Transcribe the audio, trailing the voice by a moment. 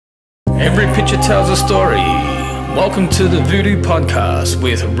Every picture tells a story. Welcome to the Voodoo podcast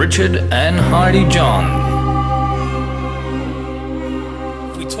with Richard and Heidi John.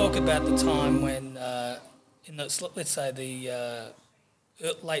 If we talk about the time when, let's say the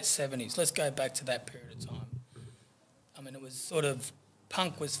late 70s, let's go back to that period of time. I mean, it was sort of,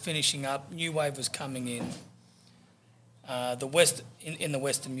 punk was finishing up, new wave was coming in. In the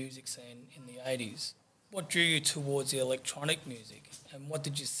Western music scene in the 80s. What drew you towards the electronic music, and what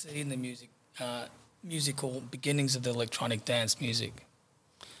did you see in the musical beginnings of the electronic dance music?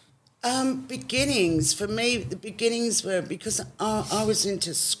 Beginnings, for me, the beginnings were because I was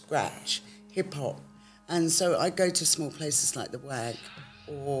into scratch, hip-hop, and so I go to small places like the WAG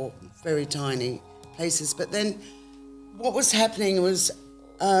or very tiny places, but then what was happening was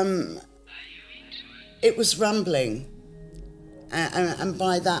it was rumbling, and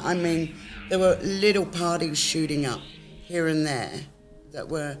by that I mean there were little parties shooting up here and there that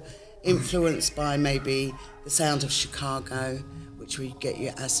were influenced by maybe the sound of Chicago, which we get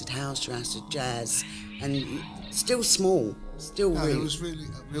your acid house, your acid jazz, and still small, still no, really. it was really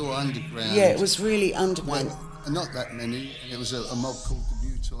real underground. Yeah, it was really underground. Well, not that many. And it was a mob called the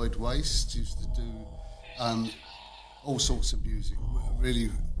Mutoid Waste, used to do all sorts of music, really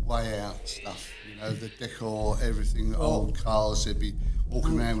way out stuff, you know, the decor, everything, old cars, they'd be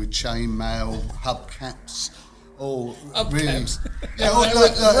walking around with chainmail, hubcaps, all really, yeah, all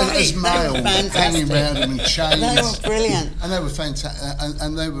like as mail hanging around them in chains. They were brilliant. And they were fantastic,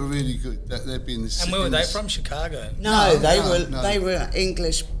 and they were really good. They'd be in the And where were they from? Chicago? No, they were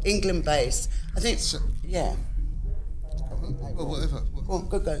England based. I think, So, yeah. well, whatever.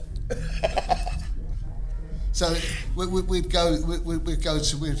 Go go. So we'd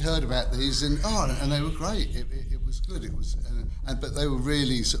heard about these and they were great. It was good. It was, but they were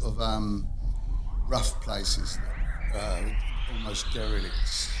really sort of rough places, almost derelict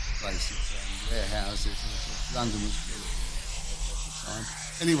places, warehouses. London was full at the time.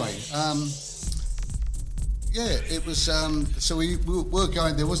 Anyway, yeah, it was. So we were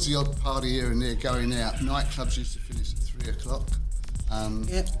going. There was the odd party here and there going out. Nightclubs used to finish at 3 o'clock.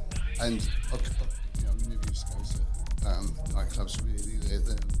 Yep. And we never used to go to nightclubs really. They're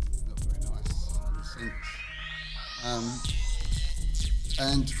not very nice in a sense.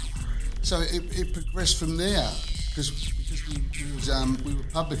 And so it progressed from there because we were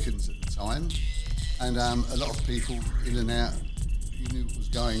publicans at the time, and a lot of people in and out who knew what was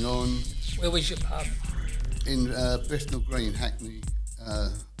going on. Where was your pub? In Bethnal Green, Hackney,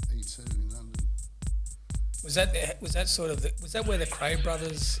 E2 in London. Was that where the Cray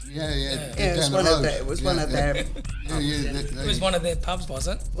brothers? Yeah. It was one of their. It was one of their. It was one of their pubs, was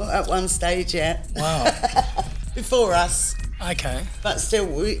it? Well, at one stage, yeah. Wow. Before us. Okay. But still,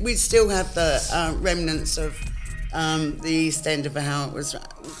 we still have the remnants of the East End of how it was.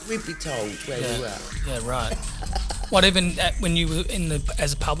 We'd be told where we were. Yeah, right. What, even when you were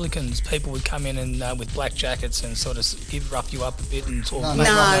as publicans, people would come in and with black jackets and sort of rough you up a bit and talk. No,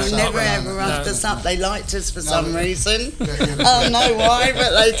 never ever roughed us up. They liked us for some reason. I don't know why,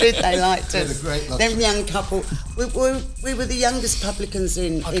 but they did. They liked us. Them young couple. We were the youngest publicans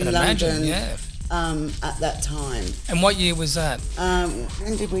in London. Yeah. At that time. And what year was that?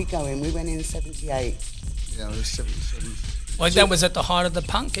 When did we go in? We went in 78. Yeah, it was 77. Well, that was at the height of the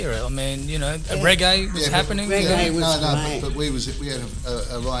punk era. I mean, reggae was happening. Reggae was great. But we had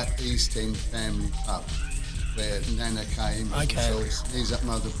a right East End family pub where Nana came. Okay. Knees Up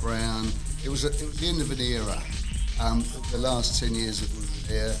Mother Brown. It was the end of an era. The last 10 years that we were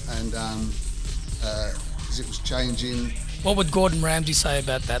there, and as it was changing. What would Gordon Ramsay say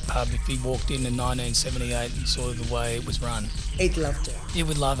about that pub if he walked in 1978 and saw the way it was run? He'd loved it. He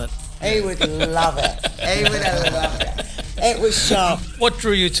would love it. He would love it. He would have loved it. It was sharp. What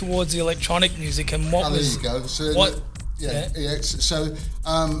drew you towards the electronic music, and what was? There you go. So what? So we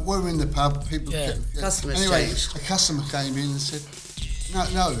were in the pub. People. Customers anyway, changed. a customer came in and said, a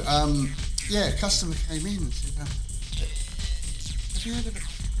customer came in and said, have you heard of it?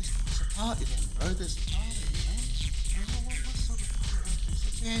 There's a party down the road. There's a party. What sort of party? He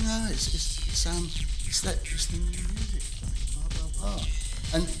said, yeah, no, it's the new music. Blah blah blah.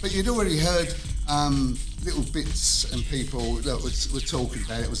 But you'd already heard little bits and people that were talking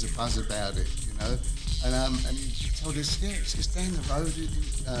about it. Was a buzz about it, And he told us, it's down the road in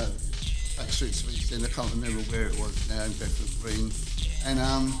back streets of East End. I can't remember where it was now in Bethnal Green. And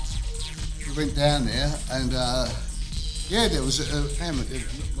we went down there, and there was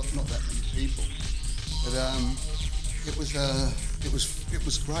not that many people, but it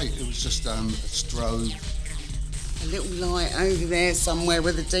was great. It was just a strobe. A little light over there somewhere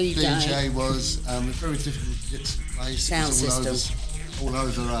with a DJ. DJ was very difficult to get to the place. Sound system. all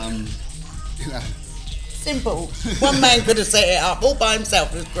over, you know. Simple. One man could have set it up all by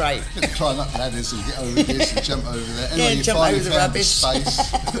himself. It was great. Had to climb up ladders and get over this and jump over there. Yeah, Anyway, you jump finally over the found rubbish.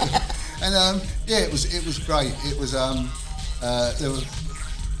 space. And yeah, it was great. It was there was,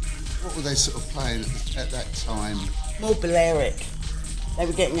 what were they sort of playing at that time? More Balearic. They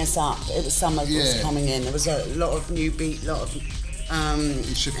were getting us up. It was summer was Yeah. coming in. There was a lot of new beat, lot of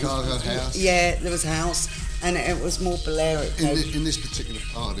In Chicago House. yeah, there was house, and it was more Balearic. In this particular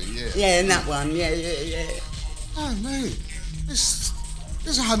party, yeah. Yeah, in that one. Yeah. Oh mate, there's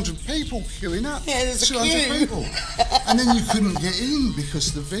 100 people queuing up. Yeah, there's a 200 queue. people, and then you couldn't get in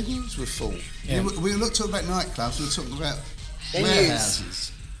because the venues were full. Yeah. We were not talking about nightclubs. We were talking about Venues.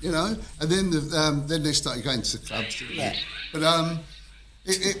 warehouses, you know. And then they started going to the clubs. Didn't Yeah. they? But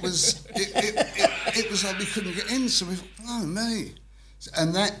it was like we couldn't get in. So we thought, oh mate,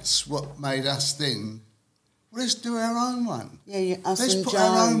 and that's what made us then. Well, let's do our own one. Yeah, us Let's and put Joe,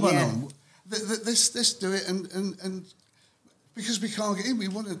 our own one yeah. on. Let's do it, and because we can't get in, we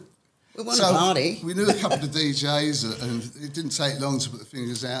want to. We want a party. We knew a couple of DJs, and it didn't take long to put the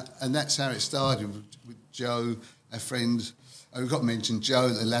fingers out, and that's how it started with Joe, our friend. We got mentioned Joe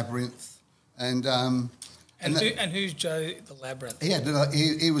at the Labyrinth, and who's Joe the Labyrinth?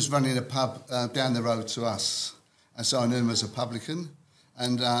 he was running a pub down the road to us, and so I knew him as a publican.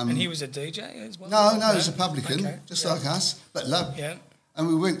 And he was a DJ as well? No, he was a publican, Okay. just like us, but love. Yeah. And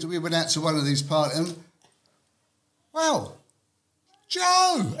we went out to one of these parties, and wow, Joe,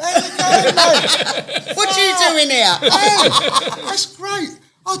 how's it going, mate? What are you doing here? Hey, that's great.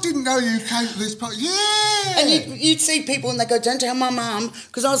 I didn't know you came to this party. Yeah. And you'd see people and they go, don't tell my mum,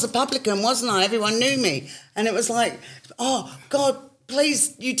 because I was a publican, wasn't I? Everyone knew me. And it was like, oh, God,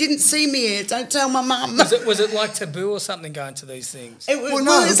 please, you didn't see me here. Don't tell my mum. Was it like taboo or something going to these things? It was, Well,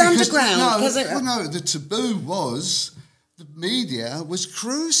 well, it's because- underground. No, the taboo was the media was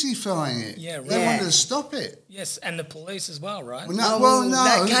crucifying it. Yeah, right. They Yeah. wanted to stop it. Yes, and the police as well, right? Oh,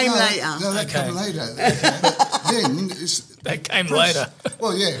 that came later. No, that Okay. came later. But then That came later.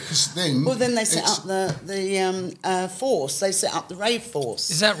 Well, yeah, because then. Well, then they set it's- up the force. They set up the rave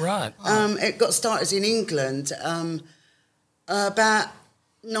force. Is that right? It got started in England about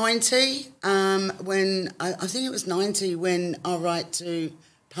 90, when I think it was 90 when our right to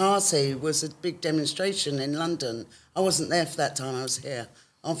party was a big demonstration in London. I wasn't there for that time, I was here,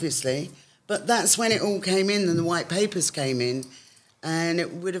 obviously. But that's when it all came in and the white papers came in, and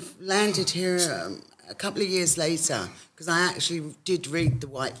it would have landed here a couple of years later, because I actually did read the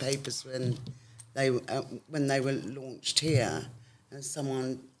white papers when they were launched here, and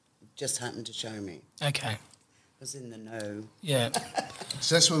someone just happened to show me. Okay. Was in the know. Yeah.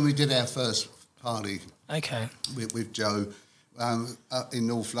 So that's when we did our first party Okay. with Joe up in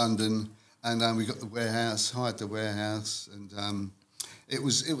North London, and we got the warehouse, hired the warehouse, and it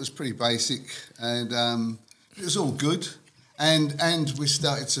was pretty basic, and it was all good, and we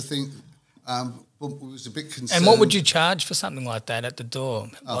started to think. We was a bit concerned. And what would you charge for something like that at the door?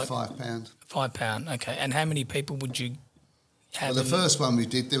 Oh, Like £5. £5. Okay. And how many people would you have? Well, the first one we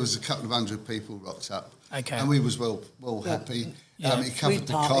did, there was a couple of hundred people rocked up. Okay. And we was well happy. Yeah. It covered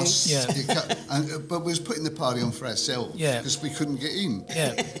the party. costs. Yeah. But we was putting the party on for ourselves. Yeah. Because we couldn't get in.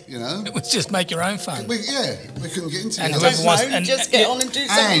 Yeah. You know? It was just make your own fun. We couldn't get into And it. whoever Don't wants- know, and- just get on and do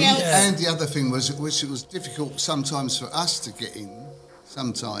something else. And the other thing was, which it was difficult sometimes for us to get in,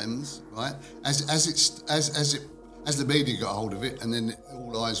 sometimes, right? As the media got hold of it, and then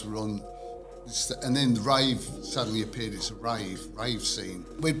all eyes were on. And then the rave suddenly appeared. It's a rave scene.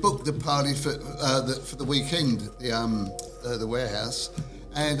 We booked the party for the weekend, the warehouse,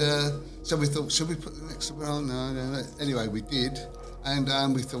 and so we thought, should we put the next one on? No. Anyway, we did,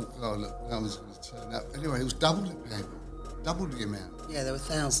 and we thought, oh look, no one's going to turn up. Anyway, it was double the amount. Yeah, there were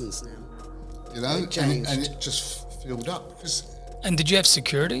thousands now. You know, It changed. and it just filled up because. And did you have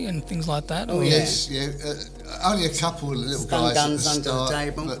security and things like that? Oh, or- yeah. Yes, yeah. Only a couple of little Stun guys guns at the under the start,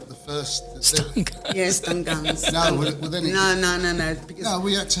 table. But the first. Stun guns. Yeah, stun guns. No, well, then it, No. Because No,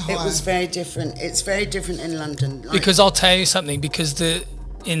 we had to it hire. was very different. It's very different in London. Like, Because I'll tell you something. Because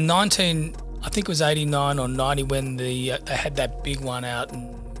in 19, I think it was 89 or 90 when they had that big one out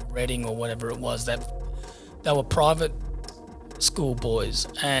in Reading or whatever it was. That they were private school boys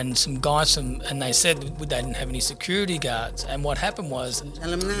and some guys and they said they didn't have any security guards. And what happened was,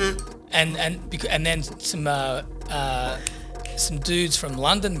 tell them that. and then some dudes from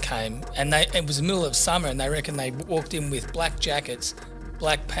London came, and it was the middle of summer, and they reckon they walked in with black jackets,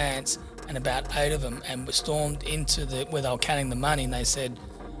 black pants, and about 8 of them, and were stormed into where they were counting the money, and they said,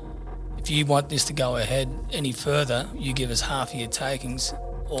 if you want this to go ahead any further, you give us half of your takings,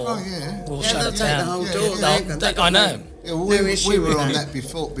 or Oh, yeah. we'll Yeah, shut they'll it take down. the whole Yeah, door. yeah. I know. Yeah, well, No we issue were with on that. that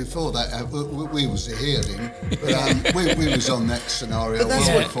before that. We was here then, but we was on that scenario But that's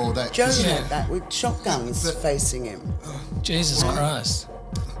well what before that. Joe Yeah. had that with shotguns facing him. Jesus Christ.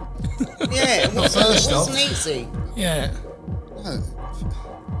 Yeah, it wasn't, first it wasn't off- easy. Yeah. No.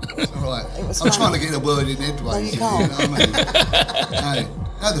 It's all right. It was I'm fun. trying to get a word in edgeways. No, you can't. know what I mean?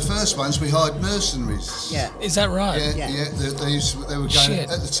 No, the first ones we hired mercenaries. Yeah. Is that right? Yeah, Yeah. they were going, Shit.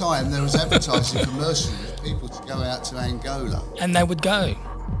 at the time there was advertising for mercenaries, people to go out to Angola. And they would go.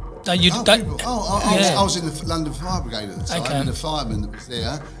 No, you Oh, don't. people, Yeah. I was in the London Fire Brigade at the time, Okay. and the fireman that was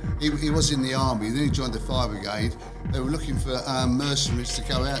there, he was in the army, then he joined the Fire Brigade. They were looking for mercenaries to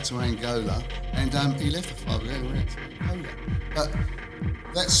go out to Angola, and he left the Fire Brigade and went to Angola. But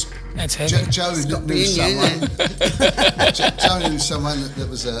that's heavy. Joe got to knew be in you, someone. Joe knew someone that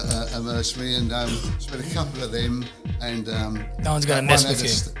was a mercenary, and so we had a couple of them. And No one's gonna one mess had with a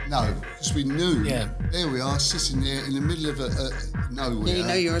you. No, because we knew. Yeah. There we are, sitting there in the middle of nowhere. Yeah, you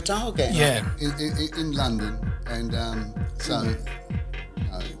know you're a target. Yeah. In London, and so.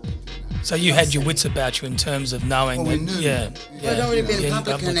 No. So you had your wits about you in terms of knowing Well, we that. knew. Yeah. I'd already been Yeah,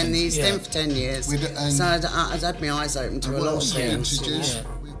 Republican in the East yeah. End for 10 years, We'd- and- so I'd had my eyes open to a What I lot was of saying things. to Jess, Yeah.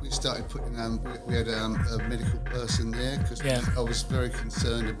 we started putting. We had a medical person there because Yeah. I was very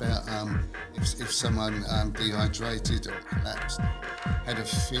concerned about if someone dehydrated or collapsed, had a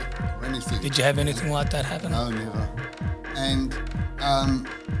fit or anything. Did you have anything like that happen? No, never. And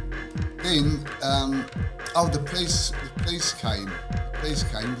then, the police came.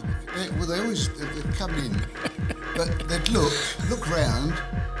 They always they'd come in, but they'd look round,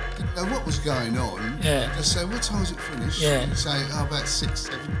 didn't know what was going on. Yeah. They'd say, "What time is it finished?" Yeah. They'd say, about 6,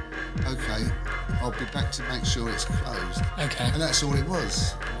 7. Okay, I'll be back to make sure it's closed. Okay. And that's all it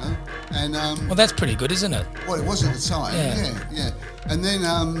was, you know. And Well, that's pretty good, isn't it? well, it was at the time. Yeah. Yeah. And then,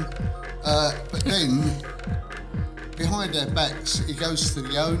 but then, behind our backs, he goes to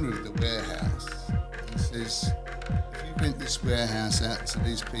the owner of the warehouse and says, "If you rent this warehouse out to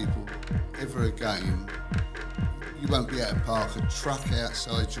these people ever again, you won't be able to park a truck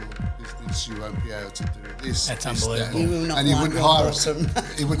outside your business. You won't be able to do this. That's this, that." unbelievable. You will not And he like wouldn't your hire bottom.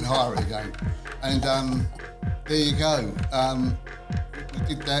 it. He wouldn't hire it again. And there you go. We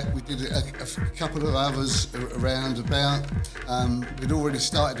did that. We did a couple of others around about. We'd already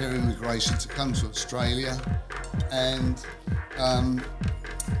started our immigration to come to Australia, and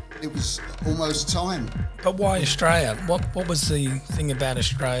it was almost time. But why Australia? What was the thing about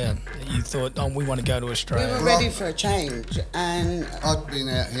Australia that you thought, oh, we want to go to We Australia? were ready for a change, and I'd been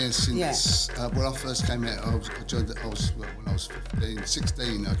out here since when I first came out. When I was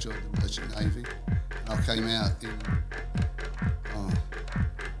 16, I joined the Merchant Navy. I came out in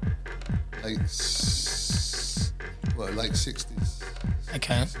late 60s.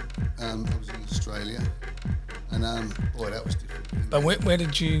 Okay. I was in Australia, and boy, that was different. But where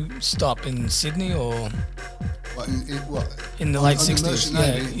did you stop? In Sydney or What? in the On- late on the 60s? Merchant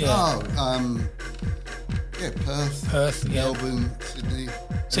Yeah, Navy? yeah. Perth. Perth, yeah. Melbourne, Sydney.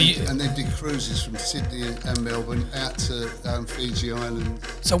 So and they did cruises from Sydney and Melbourne out to Fiji Islands.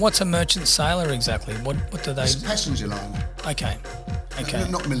 So what's a merchant sailor exactly? What do they? It's a passenger liner. Okay. Okay.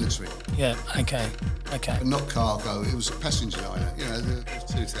 Not military, Yeah. Okay. Okay. but not cargo. It was a passenger liner. You know, there was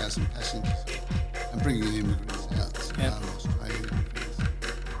 2,000 passengers and bringing immigrants out to Yep. Australia.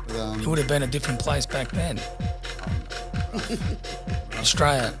 But, It would have been a different place back then.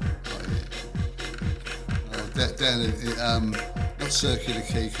 Australia. down in not Circular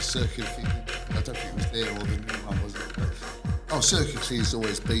Quay, because Circular Quay, I don't think it was there, or the new one was it? But, Circular Quay has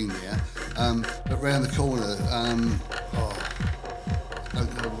always been there, but round the corner, I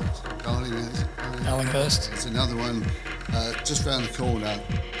don't know what's it called, Darling, is it? Ellinghurst. It's another one, just round the corner.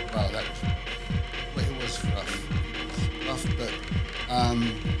 Well, it was rough, but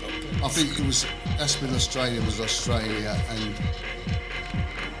I think that's when Australia was Australia, and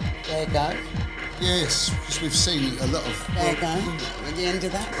there you go. yes, because we've seen a lot of. There you go. At the end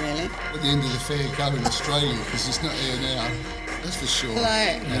of that, really. At the end of the fair go in Australia, because it's not here now. That's for sure.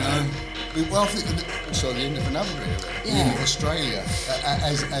 Like- you know. Well, I think also the end of another era. The end of Australia,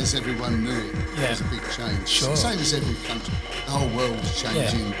 as everyone knew it. Yeah. It was a big change. Sure. Same as every country. The whole world is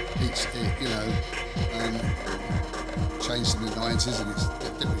changing. It's changed in the 90s, and it's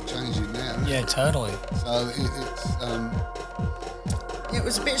definitely changing now. Isn't Yeah, totally. it? So It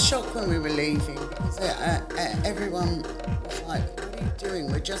was a bit shocked when we were leaving because everyone was like, "What are you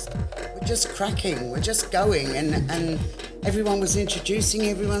doing? We're just cracking. We're just going," and everyone was introducing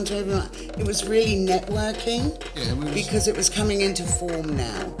everyone to everyone. It was really networking Yeah, because it was coming into form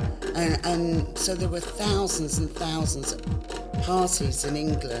now, And so there were thousands and thousands of parties in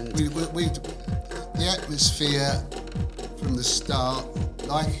England. The atmosphere from the start,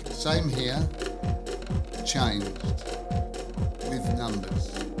 like same here, changed with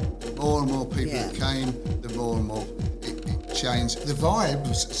numbers. The more and more people that came, the more and more it changed. The vibe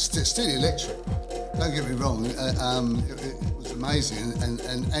was still electric. Don't get me wrong, it was amazing,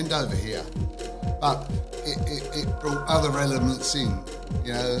 and over here, but it brought other elements in,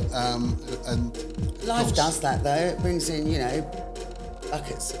 you know, and life does that though. It brings in, you know,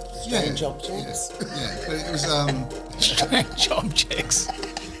 buckets of strange objects. Yeah, but it was Strange objects.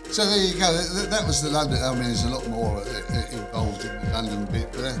 So there you go. That was the London. I mean, there's a lot more involved in the London bit,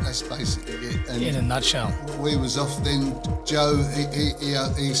 but that's basically it. And In a nutshell. we was off then. Joe,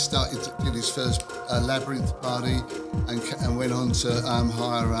 he started to did his first Labyrinth party, and went on to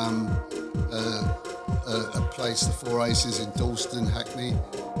hire a place, the Four Aces in Dalston, Hackney,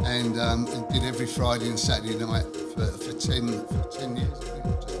 and did every Friday and Saturday night for 10 years, I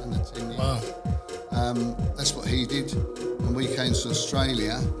think, just under 10 years. Wow. That's what he did, and we came to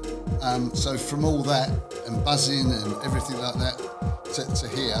Australia. So from all that and buzzing and everything like that to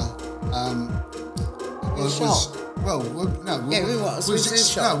here, we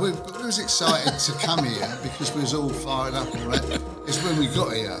was excited to come here because we was all fired up and that. It's when we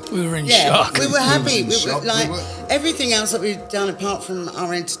got here. We were in shock. We were happy. was in shock. Everything else that we'd done apart from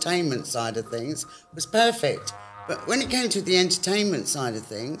our entertainment side of things was perfect. But when it came to the entertainment side of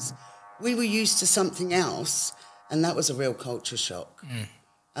things, we were used to something else, and that was a real culture shock.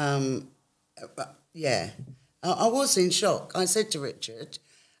 I was in shock. I said to Richard,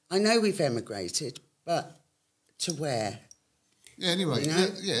 I know we've emigrated, but to where? Yeah, anyway, You know?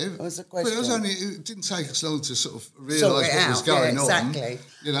 yeah. It was a But question. it didn't take us long to sort of Sort realise it what was out, going exactly. on.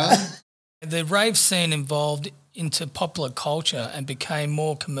 You know? The rave scene evolved into popular culture and became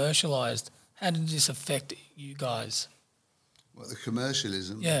more commercialised. How did this affect you guys? What, the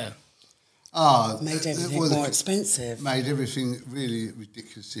commercialism? Yeah. Made everything more expensive. Made everything really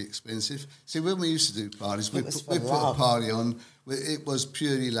ridiculously expensive. See, when we used to do parties, we was put for a love. party on. It was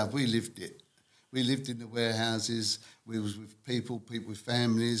purely love. We lived it. We lived in the warehouses. We was with people with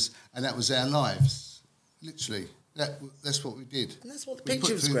families, and that was our lives. Literally, that's what we did. And that's what the We put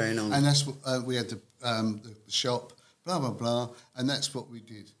picture was through- growing on. And that's what we had the shop, blah blah blah, and that's what we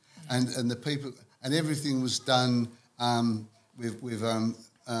did. And the people and everything was done with a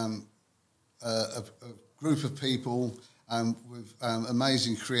group of people with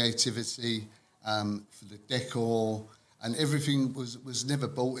amazing creativity for the decor, and everything was never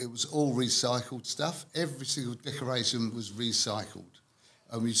bought. It was all recycled stuff. Every single decoration was recycled.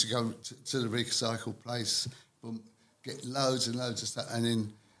 And we used to go to the recycled place, boom, get loads and loads of stuff, and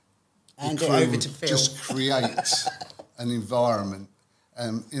then And the it crew over would to Phil. just create an environment.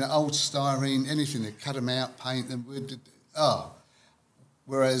 Old styrene, anything that cut them out, paint them.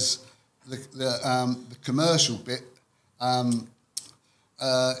 Whereas the commercial bit, in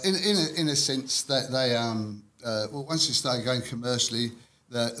a sense that they once you started going commercially,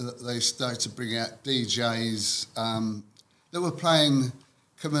 they started to bring out DJs that were playing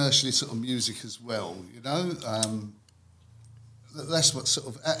commercially sort of music as well. You know, that's what sort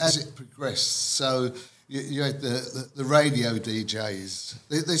of as it progressed. So you had the radio DJs.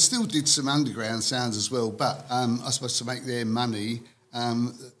 They still did some underground sounds as well, but I suppose to make their money,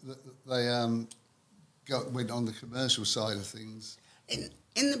 they went on the commercial side of things.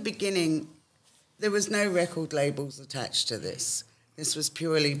 In the beginning, there was no record labels attached to this. This was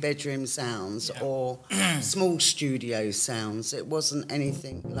purely bedroom sounds or small studio sounds. It wasn't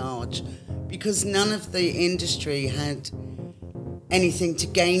anything large because none of the industry had anything to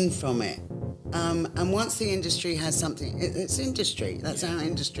gain from it. And once the industry has something, it's industry. That's how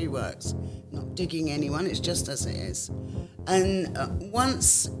industry works. Not digging anyone, it's just as it is. And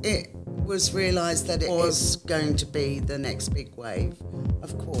once it was realised that it was going to be the next big wave,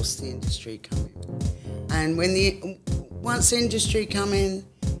 of course the industry come in. And once industry come in,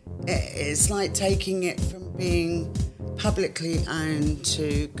 it's like taking it from being publicly owned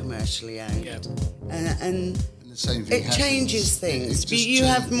to commercially owned. Yeah. And The same thing it happens. changes things. It just You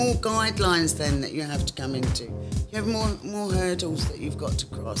have changes. more guidelines then that you have to come into. You have more hurdles that you've got to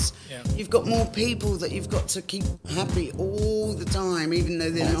cross. Yeah. You've got more people that you've got to keep happy all the time, even though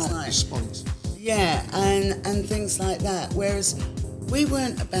they're not. Response. Yeah, and things like that. Whereas we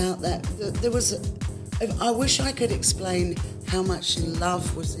weren't about that. There was. I wish I could explain how much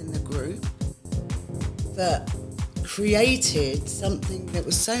love was in the group that created something that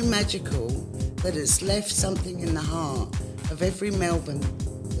was so magical that it's left something in the heart of every Melbourne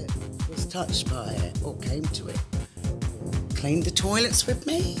that was touched by it or came to it. cleaned the toilets with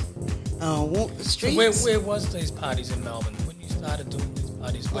me. I'll walk the streets. So where was these parties in Melbourne when you started doing these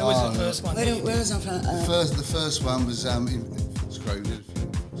parties? Where was the first one? Where was I from? The first one was in Footscray.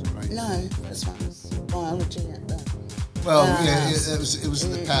 No, first one was biology at the Well, it was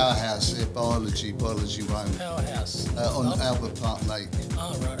the powerhouse, biology one. Powerhouse. On Albert Park Lake.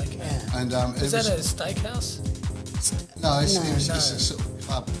 Oh, right, okay. Yeah. And Was that a steakhouse? No, it's No. a sort of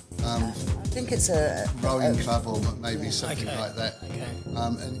club. I think it's a Rowing club or maybe something Okay. like that. Okay.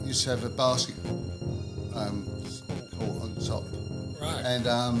 And it used to have a basketball court on top. Right. And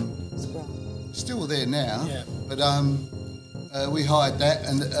still there now. Yeah. But we hired that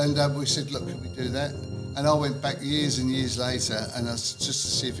and we said, look, can we do that? And I went back years and years later and just to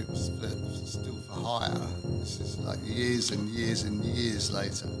see if it was still for hire. This is like years and years and years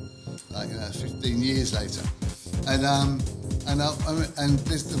later, like 15 years later. And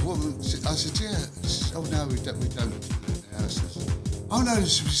there's the woman. I said, yeah. She said, oh no, we don't do it now. I said, oh no,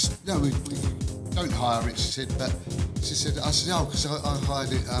 we don't hire it. She said, but she said, I said, oh, because I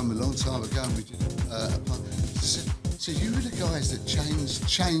hired it a long time ago and we did a part. She said, so you were the guys that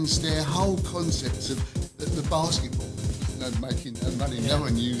changed their whole concept of the basketball, making no money. Yeah. No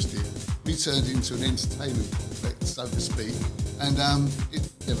one used it. We turned it into an entertainment complex, so to speak, and it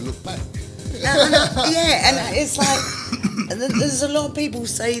never looked back. and it's like there's a lot of people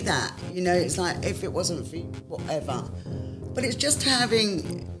say that, it's like if it wasn't for you, whatever, but it's just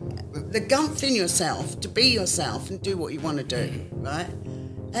having the gumph in yourself to be yourself and do what you want to do, right?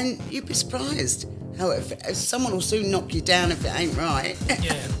 And you'd be surprised how if someone will soon knock you down if it ain't right.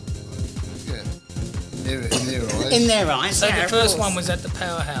 Yeah. In their eyes. In their eyes. So yeah, the first one was at the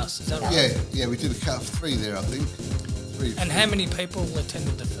Powerhouse, is that right? Yeah, we did a cut of 3 there, I think. 3. And how many people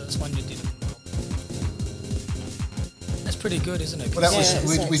attended the first one you did? That's pretty good, isn't it? Well,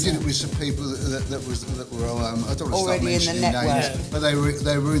 that we did it with some people that were I don't want to start already mentioning in the names, network. but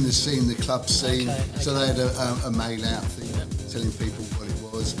they were in the scene, the club scene. Okay. So they had a mail out thing telling people what it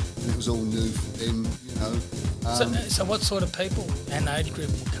was, and it was all new for them, So what sort of people and age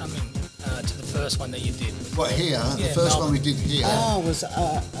group were coming to the first one that you did? What, here? The first one we did here. Was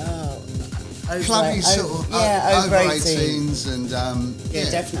over, clubby sort of over 18s and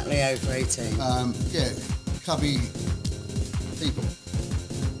definitely over 18. Clubby people,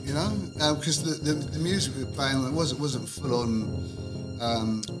 because the music we were playing wasn't full on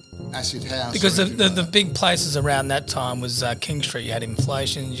acid house. Because the big places around that time was King Street. You had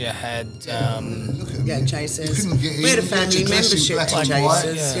Inflations, you had Chasers. You couldn't get in. We had a You family to dress in membership black to and white.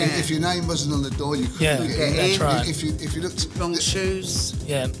 Chasers. Yeah. If your name wasn't on the door, you couldn't get in. That's right. If you looked Wrong shoes.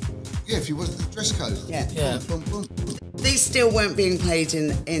 Yeah. if you wasn't the dress code. Yeah. Boom, boom, boom. These still weren't being played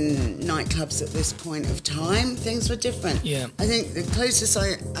in nightclubs at this point of time. Things were different. Yeah. I think the closest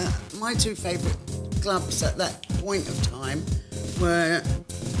my 2 favourite clubs at that point of time were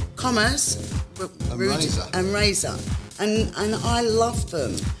Commerce and Razor. And I loved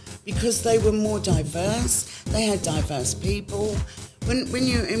them because they were more diverse. They had diverse people. When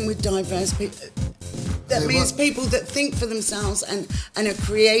you're in with diverse people, that means people that think for themselves and are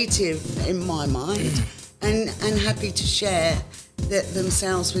creative, in my mind, and happy to share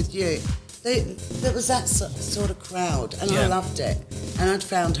themselves with you. There was that sort of crowd, and I loved it. And I'd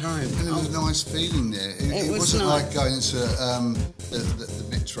found home. And it was a nice feeling there. It wasn't nice. like going to the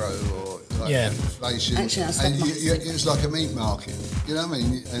metro or like Inflation. Actually, it was like a meat market. You know what I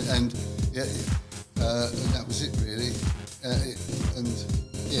mean? And that was it really.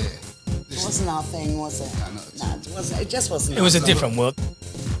 It wasn't our thing, was it? No, it wasn't. It just wasn't. It was a different world.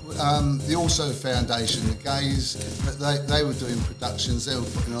 The Also Foundation, the gays, they were doing productions. They were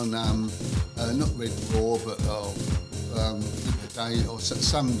putting on not Red Raw, but the day or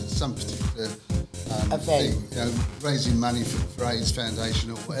some particular thing, raising money for AIDS Foundation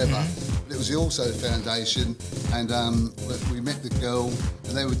or whatever. But it was the Also Foundation, and we met the girl,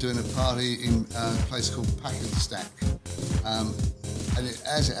 and they were doing a party in a place called Pack and Stack. And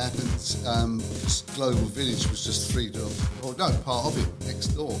as it happens, this Global Village was just 3 doors, or no, part of it next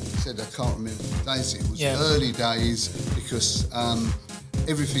door. He said, I can't remember the days. It was early days because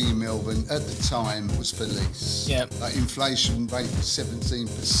everything in Melbourne at the time was for lease. Yeah. Like inflation rate was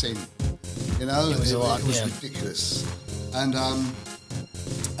 17%. You know, it was a lot. It was ridiculous. And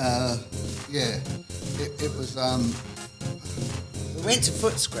it was. We went to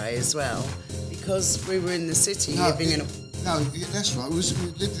Footscray as well because we were in the city living in a. No, that's right. We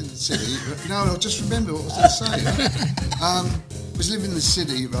lived in the city. No, I just remember what I was going to say. Was living in the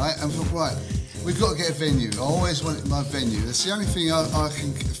city, right? And thought, right, we've got to get a venue. I always wanted my venue. That's the only thing I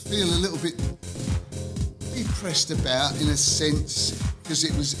can feel a little bit pressed about in a sense because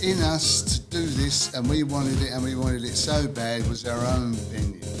it was in us to do this and we wanted it so bad was our own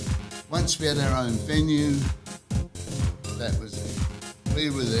venue. Once we had our own venue, that was it.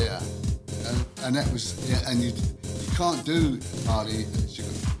 We were there, and that was and you can't do party unless you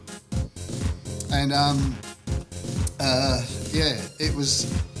got. And it was.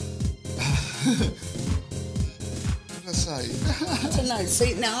 What did I say? I don't know.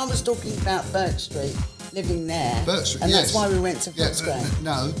 See, now I was talking about Burke Street, living there, Burke Street, and yes. that's why we went to Footscray.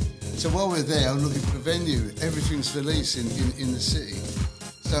 No, so while we're there, I'm looking for a venue. Everything's released in the city.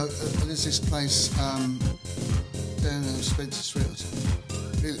 So there's this place down Spencer Street or something.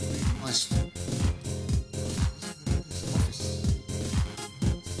 Really, really nice office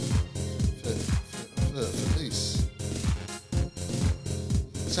for lease.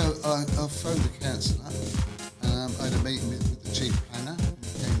 So I phoned the council up and I had a meeting with the chief planner and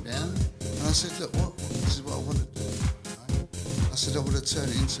he came down and I said, look, this is what I want to do. Right? I said, I want to turn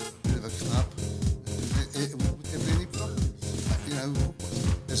it into a bit of a club. Would there be any problems? You know,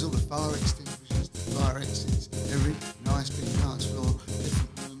 there's all the fire extinguishers, the fire exits, every nice big dance floor,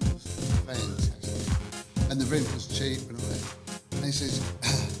 different rooms, fantastic. And the rent was cheap and all that. And he says,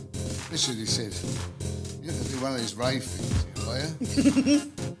 Richard, he said, you're going to do one of these rave things, are you?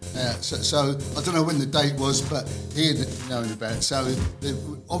 So I don't know when the date was, but he had known about it. So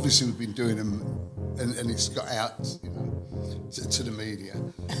obviously we've been doing them, and it's got out, you know, to the media.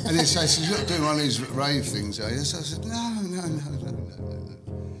 And he says, you're not doing one of these rave things, are you? So I said, no.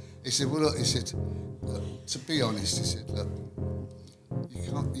 He said, well, look, he said, look, to be honest, he said, look,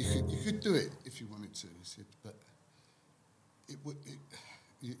 you could do it if you wanted to, he said, but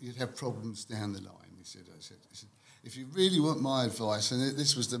you'd have problems down the line, he said. I said, if you really want my advice, and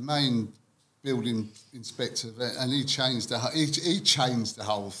this was the main building inspector, and he changed the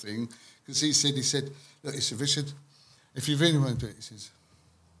whole thing, because he said, look, he said, Richard, if you really want to do it, he says,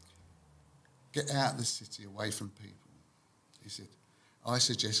 get out of the city, away from people. He said, I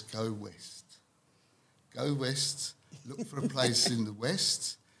suggest go west. Go west, look for a place in the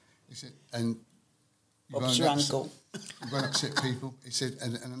west. He said, and you won't upset people. He said,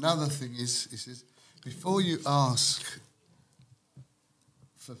 and another thing is, he says, before you ask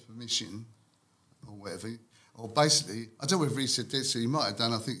for permission or whatever, or basically, I don't know whether he said this, so he might have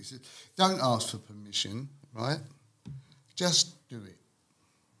done, I think he said, don't ask for permission, right? Just do it.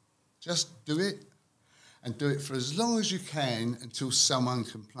 Just do it, and do it for as long as you can until someone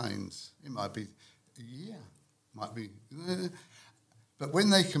complains. It might be a year, might be... But when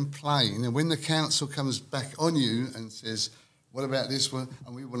they complain, and when the council comes back on you and says, what about this one,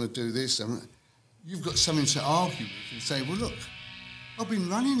 and we want to do this, and you've got something to argue with and say, well, look, I've been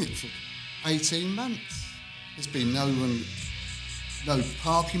running it for 18 months. There's been no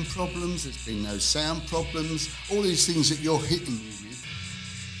parking problems, there's been no sound problems, all these things that you're hitting me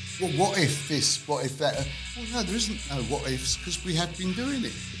with. Well, what if this, what if that? Well, no, there isn't no what ifs because we have been doing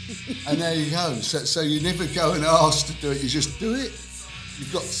it. And there you go. So you never go and ask to do it, you just do it.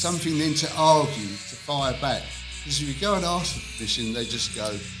 You've got something then to argue, to fire back. Because if you go and ask for permission, they just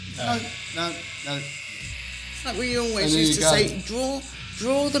go, no. Like we always used to say,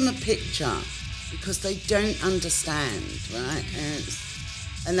 draw them a picture because they don't understand, right?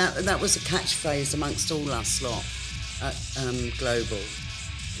 And that was a catchphrase amongst all us lot at Global.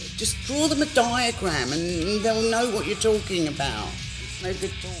 Just draw them a diagram and they'll know what you're talking about. It's no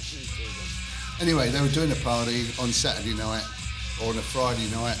good talking to them. Anyway, they were doing a party on Saturday night or on a Friday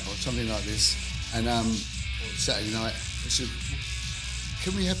night or something like this, and or Saturday night. They said,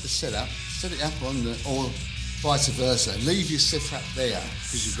 can we have the set it up on the, or vice versa, leave your setup there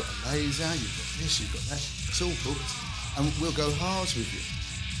because you've got a laser, you've got this, you've got that, it's all booked, and we'll go halves with you.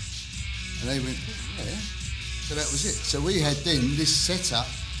 And they went, oh, yeah. So that was it. So we had then this setup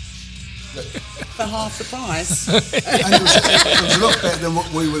for half the price. And it was a lot better than what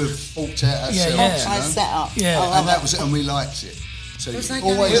we would have thought out ourselves. I set up. Yeah. And that was it, and we liked it. So you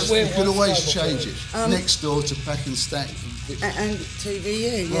could always change it. Next door to Pack and Stack. And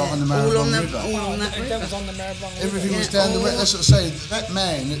TVU, yeah. Right on the Maribyrnong River. All on that river. That was on the Maribyrong River. Everything was down the river. That's what I say. That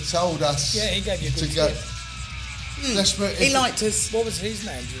man that told us he gave you a good to go. tip. That's where He liked us. What was his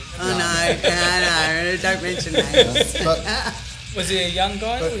name? No, don't mention names. But was he a young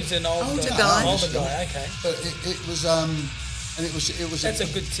guy or was he an older guy? Older guy, okay. But it was and it was. That's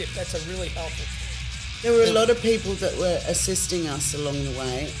a good tip. That's a really helpful tip. There were a lot of people that were assisting us along the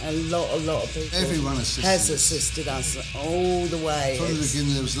way. A lot of people. Everyone has assisted us all the way. From the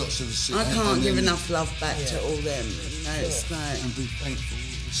beginning, there was lots of assistance. I can't give enough love back to all them. No, it's great. And be thankful.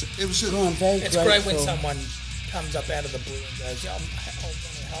 It was. I'm very it's grateful. Great when someone comes up out of the blue and goes, I want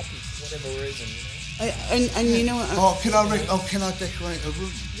to help you for whatever reason. You know? And you know what? Can I decorate a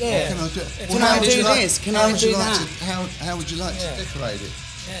room? Yeah. Can I do? Can I do this? Can I do that? How would you like to decorate it?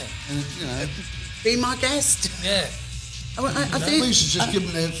 Yeah. And you know, Be my guest. Yeah. I think we should just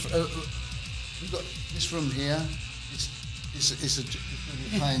give them. We've got this room here.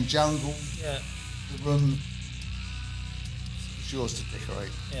 We're playing jungle. Yeah. The room is yours to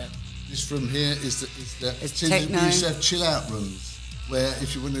decorate. Yeah. This room here is the It's we techno. used to have chill out rooms where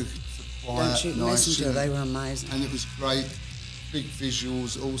if you want to quiet, Don't Shoot the nice, Messenger, they were amazing. and it was great, big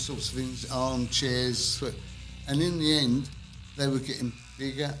visuals, all sorts of things, armchairs, and in the end they were getting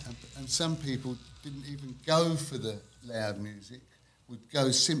bigger, and some people didn't even go for the loud music, would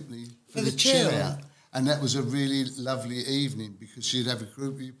go simply for the chill out. And that was a really lovely evening because you'd have a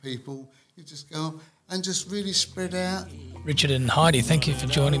group of people, you'd just go and just really spread out. Richard and Heidi, thank you for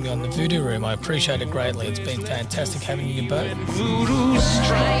joining me on the Voodoo Room. I appreciate it greatly. It's been fantastic having you both. Voodoo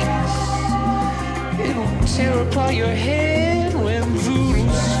strikes, it'll tear apart your head when voodoo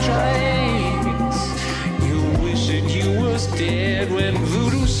strikes. You wish that you was dead when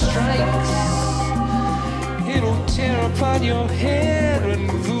voodoo strikes. It'll tear apart your head when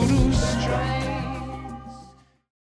voodoo